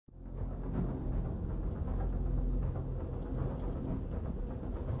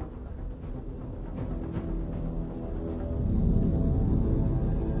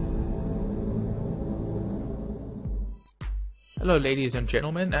Hello ladies and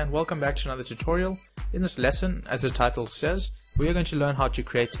gentlemen, and welcome back to another tutorial. In this lesson, as the title says, we are going to learn how to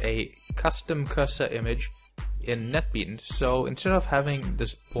create a custom cursor image in NetBeans. So instead of having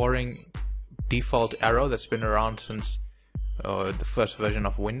this boring default arrow that's been around since the first version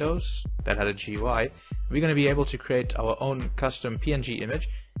of Windows that had a GUI, we're going to be able to create our own custom PNG image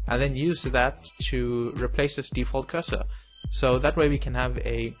and then use that to replace this default cursor. So that way we can have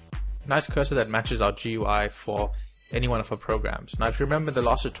a nice cursor that matches our GUI for any one of our programs. Now if you remember the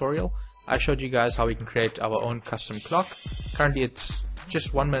last tutorial, I showed you guys how we can create our own custom clock. Currently it's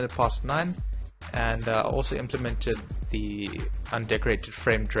just 1 minute past 9, and also implemented the undecorated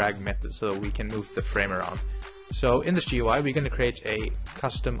frame drag method so that we can move the frame around. So in this GUI we're going to create a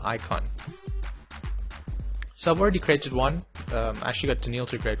custom icon. So I've already created one. I actually got Daniil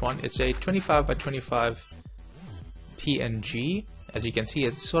to create one. It's a 25 by 25 PNG. As you can see,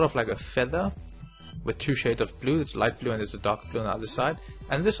 it's sort of like a feather with two shades of blue. It's light blue and there's a dark blue on the other side.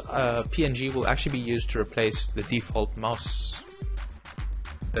 And this PNG will actually be used to replace the default mouse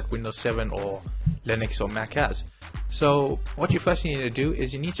that Windows 7 or Linux or Mac has. So what you first need to do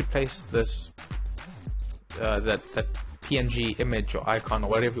is you need to place this that PNG image or icon or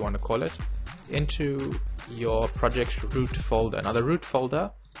whatever you want to call it into your project's root folder. Now the root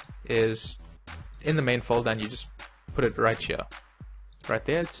folder is in the main folder, and you just put it right here, right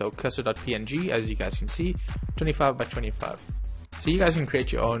there. So cursor.png, as you guys can see, 25 by 25. So you guys can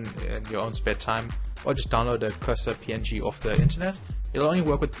create your own in your own spare time, or just download a cursor PNG off the internet. It'll only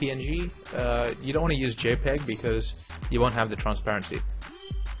work with PNG. You don't want to use JPEG because you won't have the transparency.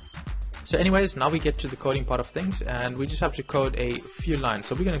 So anyways, now we get to the coding part of things, and we just have to code a few lines.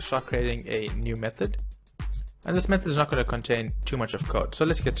 So we're going to start creating a new method, and this method is not going to contain too much of code. So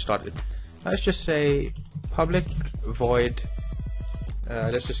let's get started. Let's just say public void,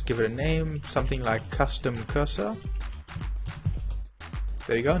 let's just give it a name, something like custom cursor.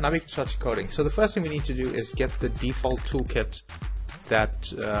 There you go. Now we can start coding. So the first thing we need to do is get the default toolkit that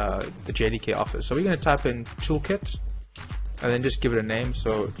the JDK offers. So we're going to type in toolkit and then just give it a name.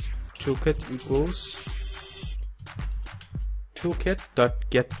 So toolkit equals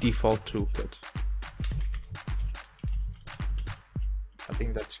toolkit.getDefaultToolkit. I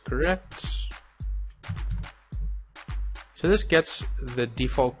think that's correct. So this gets the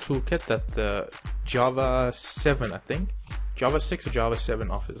default toolkit that the Java 7, I think, Java 6 or Java 7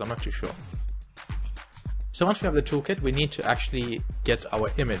 offers, I'm not too sure. So once we have the toolkit, we need to actually get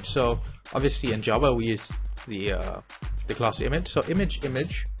our image. So obviously in Java we use the class image. So image,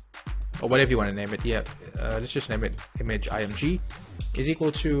 or whatever you want to name it, yeah, let's just name it image img, is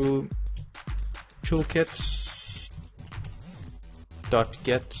equal to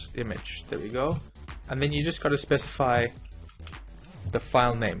toolkit.getImage. There we go. And then you just got to specify the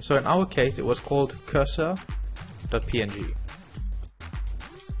file name. So in our case it was called cursor.png.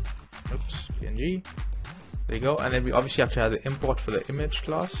 Oops, png. There you go. And then we obviously have to have the import for the image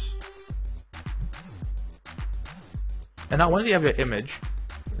class. And now once you have your image,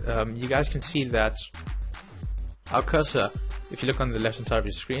 you guys can see that our cursor, if you look on the left hand side of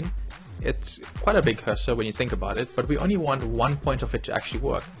your screen, it's quite a big cursor when you think about it, but we only want one point of it to actually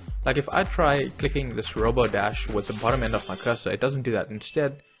work. Like if I try clicking this robo dash with the bottom end of my cursor, it doesn't do that.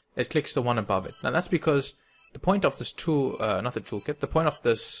 Instead, it clicks the one above it. Now that's because the point of this tool, not the toolkit, the point of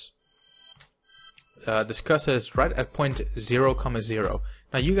this this cursor is right at point 0,0.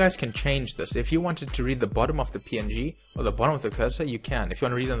 Now you guys can change this. If you wanted to read the bottom of the PNG or the bottom of the cursor, you can. If you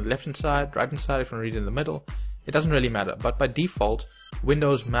want to read on the left hand side, right hand side, if you want to read in the middle, it doesn't really matter. But by default,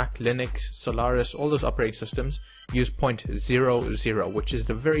 Windows, Mac, Linux, Solaris, all those operating systems use point 0,0, which is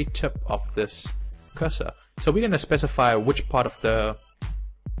the very tip of this cursor. So we're going to specify which part of the,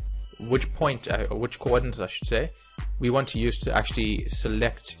 which point, or which coordinates I should say, we want to use to actually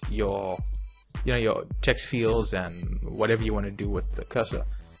select your, your text fields and whatever you want to do with the cursor.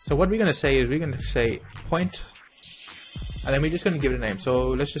 So what we're going to say is we're going to say point, and then we're just going to give it a name. So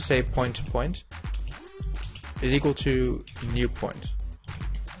let's just say point is equal to new point.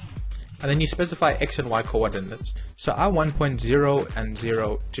 And then you specify x and y coordinates. So I want point 0 and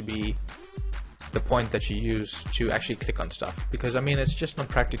 0 to be the point that you use to actually click on stuff, because I mean it's just not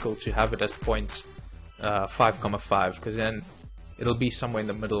practical to have it as point 5,5, because then it'll be somewhere in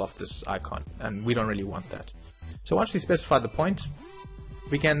the middle of this icon, and we don't really want that. So once we specify the point,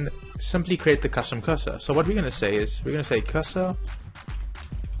 we can simply create the custom cursor. So what we're going to say is we're going to say cursor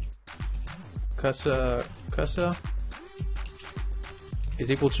is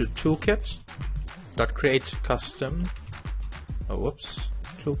equal to toolkit.createCustom.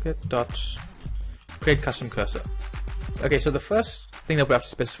 Toolkit.createCustom cursor. Okay, so the first thing that we have to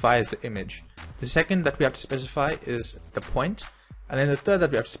specify is the image. The second that we have to specify is the point. And then the third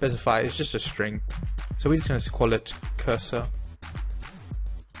that we have to specify is just a string. So we're just going to call it cursor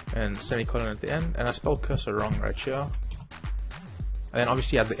and semicolon at the end. And I spelled cursor wrong right here. And then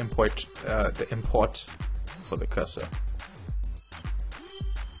obviously add the import for the cursor.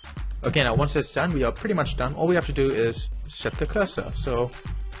 Okay, now once that's done, we are pretty much done. All we have to do is set the cursor. So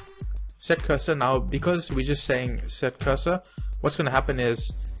set cursor. Now, because we're just saying set cursor, what's going to happen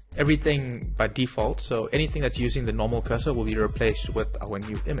is everything by default, so anything that's using the normal cursor will be replaced with our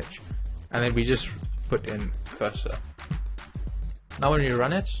new image. And then we just put in cursor. Now when we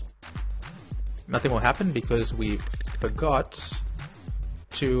run it, nothing will happen because we forgot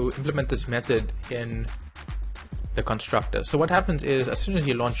to implement this method in the constructor. So what happens is, as soon as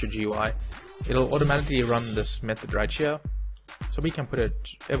you launch your GUI, it'll automatically run this method right here. So we can put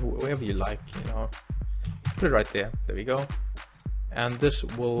it wherever you like, you know, put it right there. There we go. And this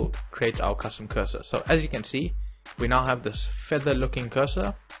will create our custom cursor. So as you can see, we now have this feather looking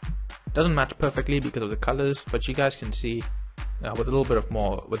cursor. Doesn't match perfectly because of the colors, but you guys can see with a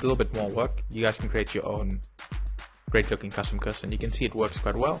little bit more work, you guys can create your own great looking custom cursor, and you can see it works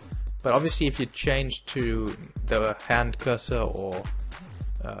quite well. But obviously if you change to the hand cursor or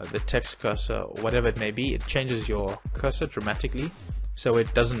the text cursor or whatever it may be, it changes your cursor dramatically, so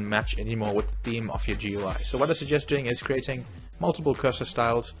it doesn't match anymore with the theme of your GUI. So what I suggest doing is creating multiple cursor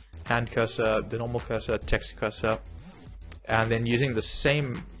styles, hand cursor, the normal cursor, text cursor, and then using the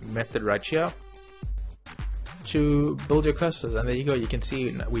same method right here to build your cursors. And there you go, you can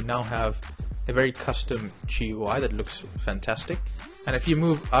see we now have a very custom GUI that looks fantastic. And if you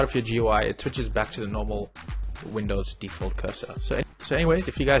move out of your GUI, it switches back to the normal Windows default cursor. So anyways,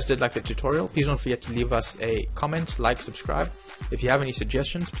 if you guys did like the tutorial, please don't forget to leave us a comment, like, subscribe. If you have any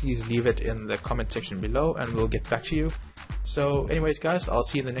suggestions, please leave it in the comment section below and we'll get back to you. So anyways guys, I'll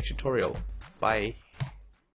see you in the next tutorial. Bye.